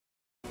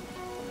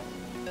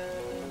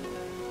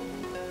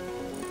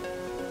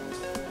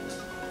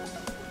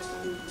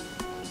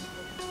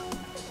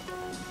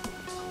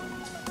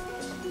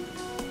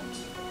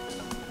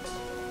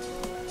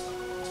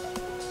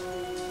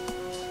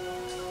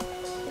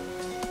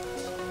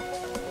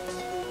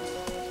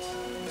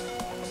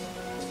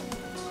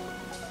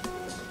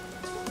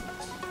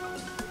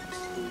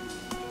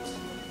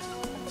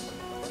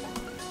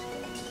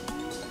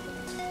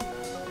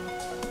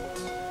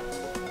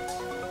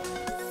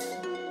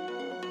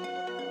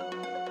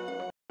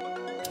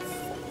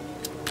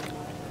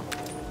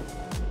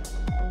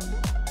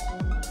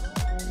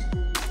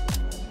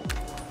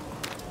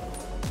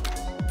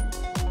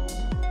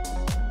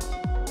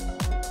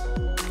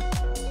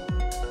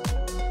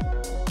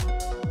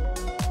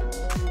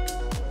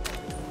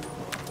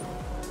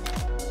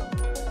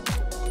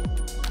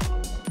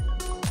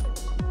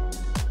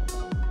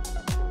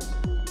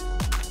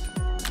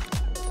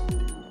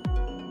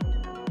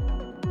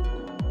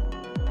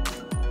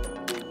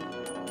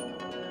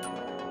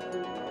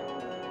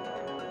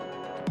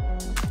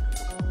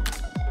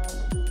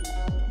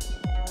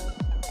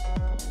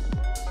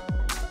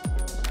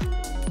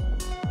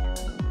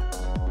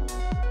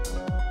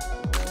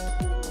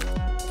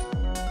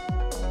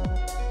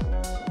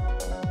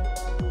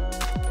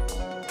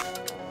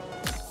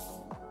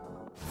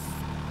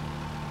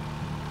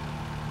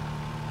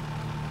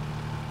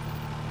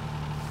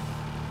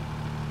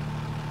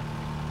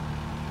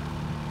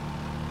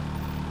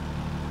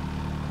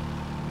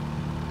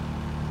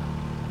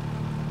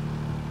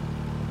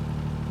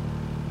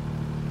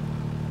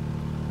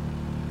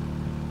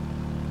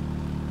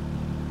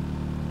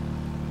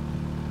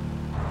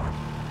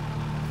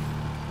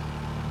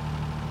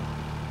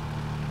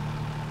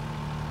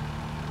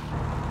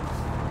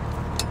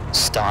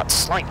Start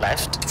slight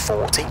left,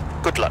 40.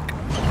 Good luck.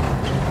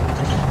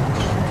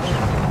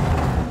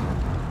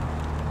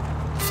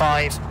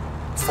 5,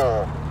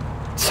 4,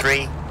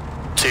 3,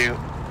 2,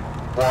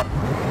 1,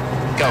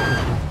 go.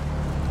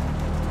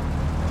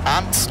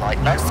 And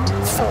slight left,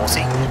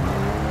 40.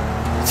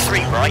 3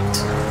 right,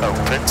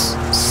 opens,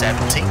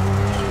 70.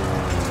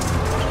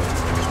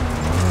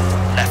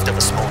 Left of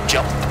a small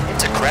jump,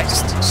 into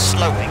crest,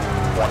 slowing,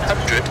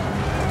 100.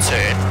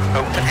 Turn,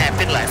 open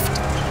hairpin left.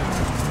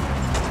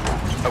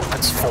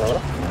 Opens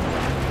 4.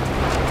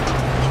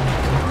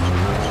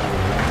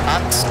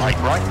 And slight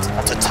right,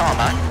 onto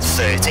tarmac,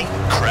 30.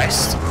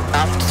 Crest,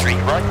 and 3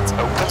 right,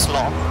 opens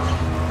long.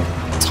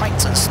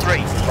 Tightens 3,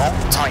 long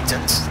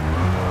tightens.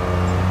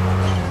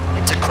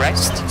 Into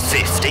crest,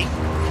 50.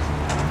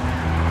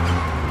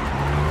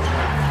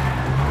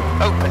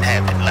 Open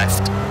hairpin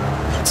left,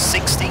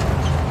 60.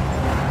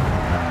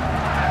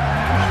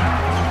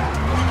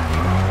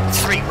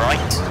 3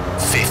 right,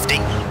 50.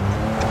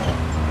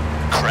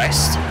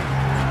 Crest.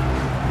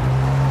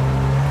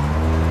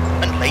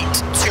 And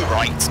late, 2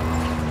 right.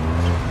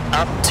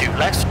 And 2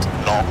 left,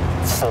 long,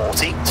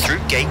 40, through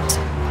gate.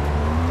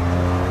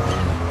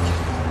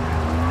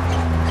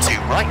 2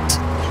 right.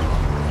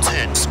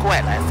 Turn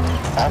square left,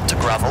 onto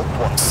gravel,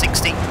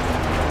 160.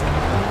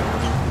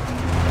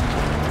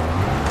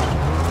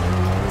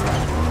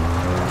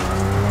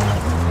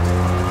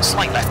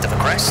 Slight left of a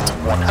crest,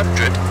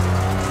 100.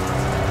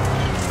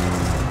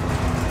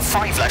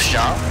 5 left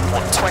sharp,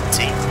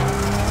 120.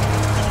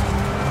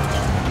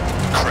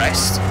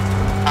 Crest,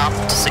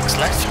 and 6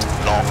 left,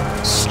 long,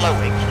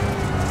 slowing.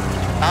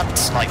 And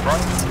slight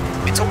right,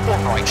 into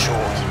 1 right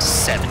short,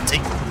 70.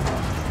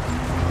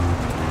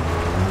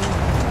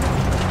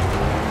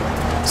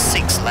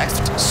 6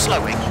 left,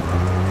 slowing.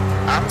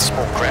 And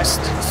small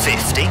crest,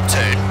 50,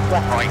 turn,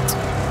 1 right.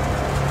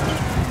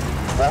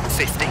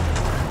 150.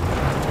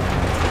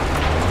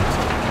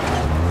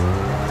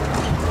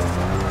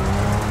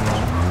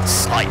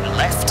 Slight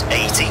left,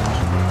 80.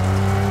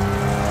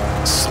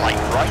 Slight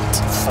right,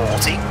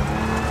 40.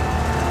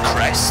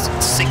 Crest,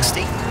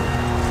 60.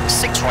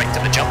 6 right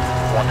of a jump,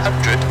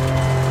 100.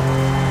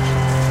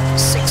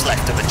 6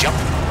 left of a jump.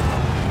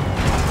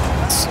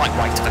 Slight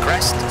right of a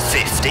crest,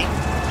 50.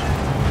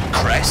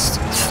 Crest,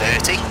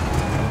 30.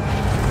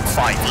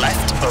 5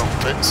 left,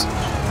 opens.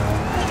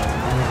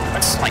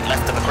 And slight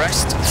left of a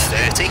crest,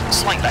 30.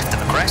 Slight left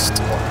of a crest,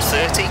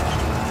 130.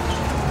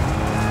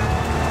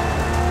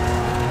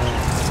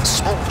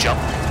 Small jump,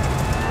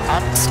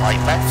 and slight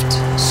left,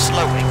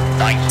 slowing,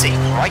 90,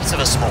 right of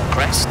a small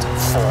crest,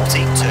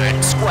 40,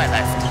 turn square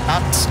left,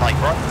 and slight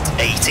right,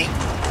 80.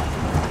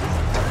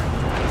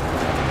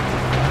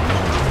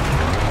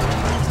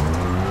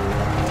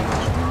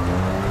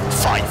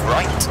 5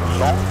 right,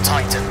 long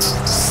tightens,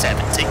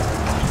 70.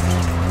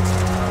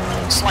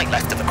 Slight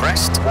left of the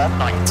crest,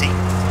 190.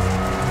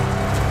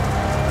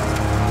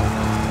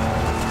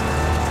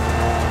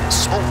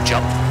 Small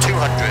jump,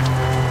 200.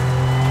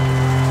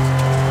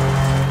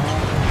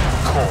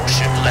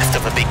 Caution, left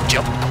of a big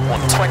jump,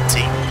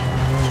 120.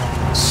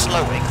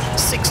 Slowing,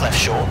 6 left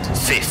short,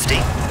 50.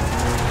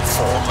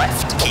 4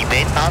 left, keep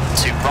in, and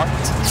 2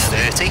 right,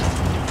 30.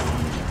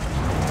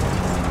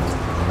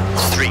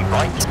 3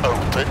 right,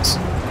 opens.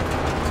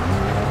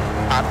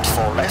 And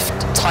 4 left,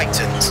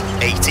 tightens,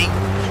 80.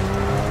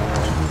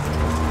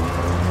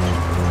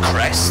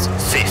 Crest,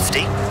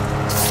 50.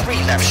 3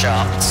 left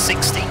sharp,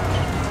 60.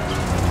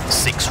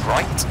 6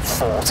 right,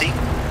 40.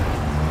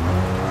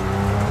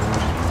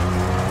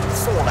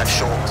 4 left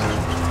short,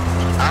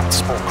 and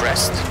small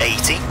crest,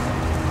 80.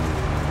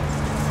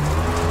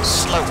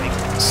 Slowing,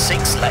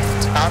 6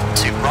 left, and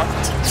 2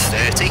 right,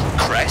 30.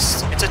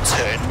 Crest, into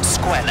turn,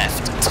 square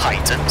left,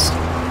 tightens.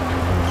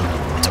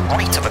 Into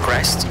right of a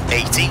crest,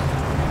 80.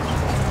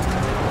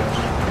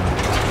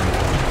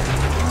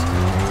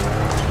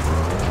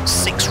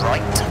 6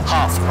 right,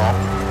 half long,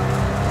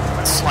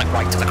 and slight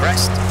right of the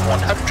crest,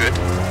 100.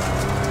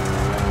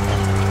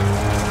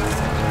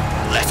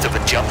 Left of a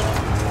jump.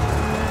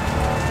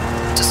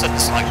 To sudden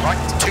slight right,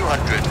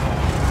 200.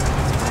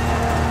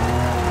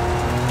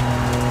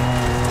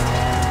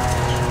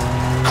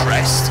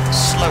 Crest,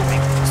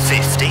 slowing,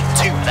 50,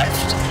 2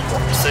 left,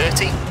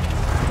 130.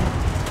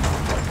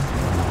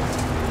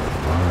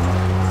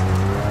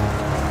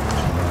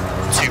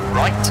 Two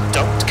right,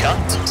 don't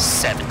cut,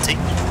 70.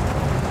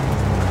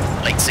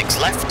 Late 6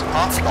 left,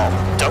 half long,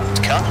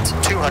 don't cut,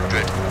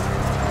 200.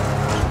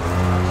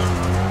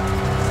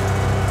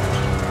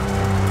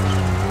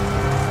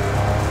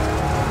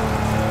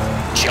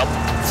 Jump,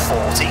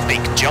 40,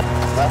 big jump,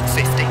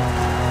 150.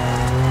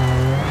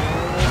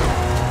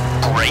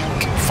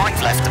 Brake,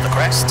 5 left of the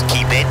crest,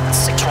 keep in,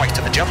 6 right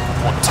of the jump,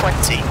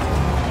 120.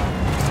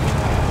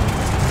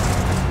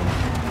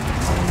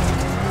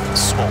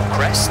 Small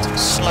crest,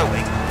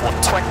 slowing,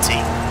 120.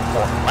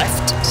 1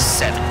 left,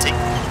 70.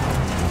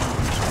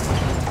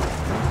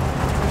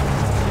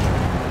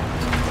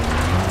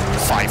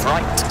 5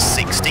 right,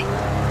 60.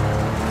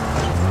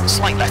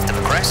 Slight left of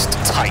the crest,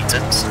 tightens, 40. Left of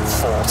a crest, 40. 4 left, 60. 6 right, 120. 1 left, 70. 5 right, 60. Slight left of the crest, tightens,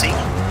 40.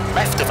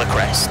 Left of a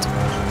crest, tightens, 40. 4 left, 60. Slight left of the crest,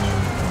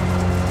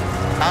 tightens,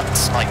 40. and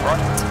slight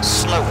right,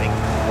 slowing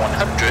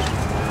 100,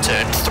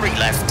 turn 3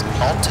 left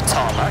onto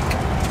tarmac,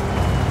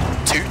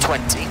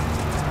 220,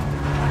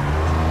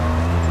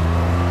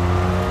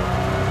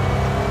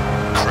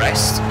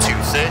 crest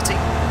 230,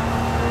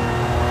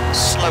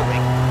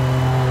 slowing,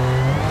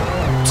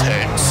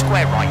 turn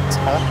square right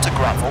onto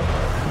gravel,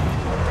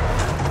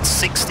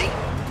 60,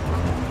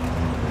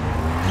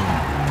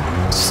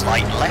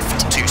 slight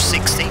left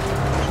 260,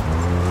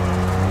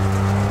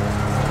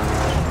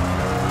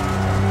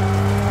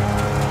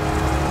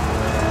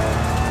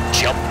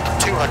 jump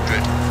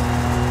 200,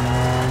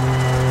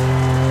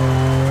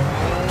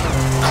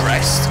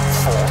 crest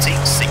 40,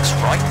 6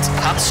 right,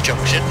 past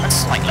junction and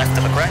slight left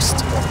of a crest,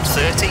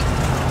 130,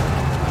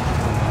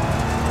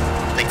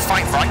 then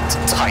 5 right,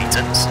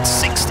 tightens,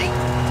 60,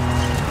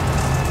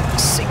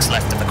 6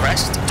 left of the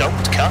crest,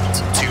 don't cut,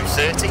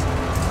 230,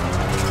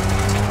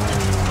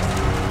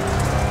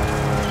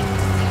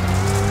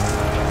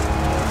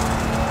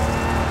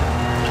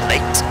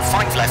 late,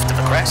 5 left of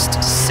the crest,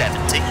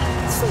 70,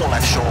 4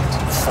 left short,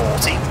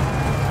 40,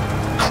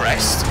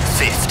 crest,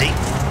 50,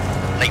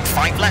 late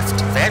 5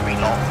 left, very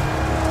long,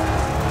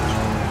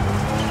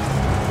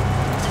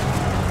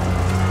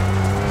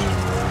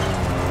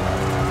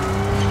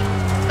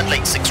 and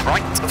late 6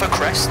 right of a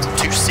crest,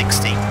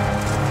 260,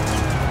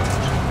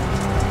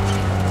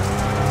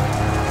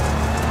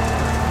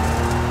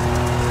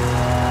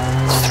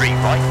 3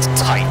 right,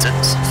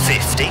 tightens,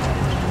 50,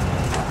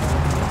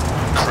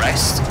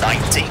 crest,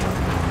 90,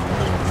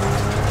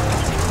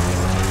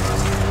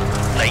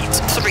 late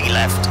 3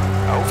 left,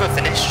 over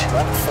finish,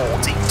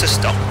 140 to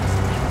stop.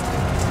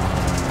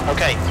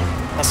 Okay,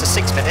 that's a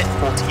 6 minute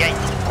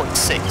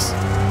 48.6.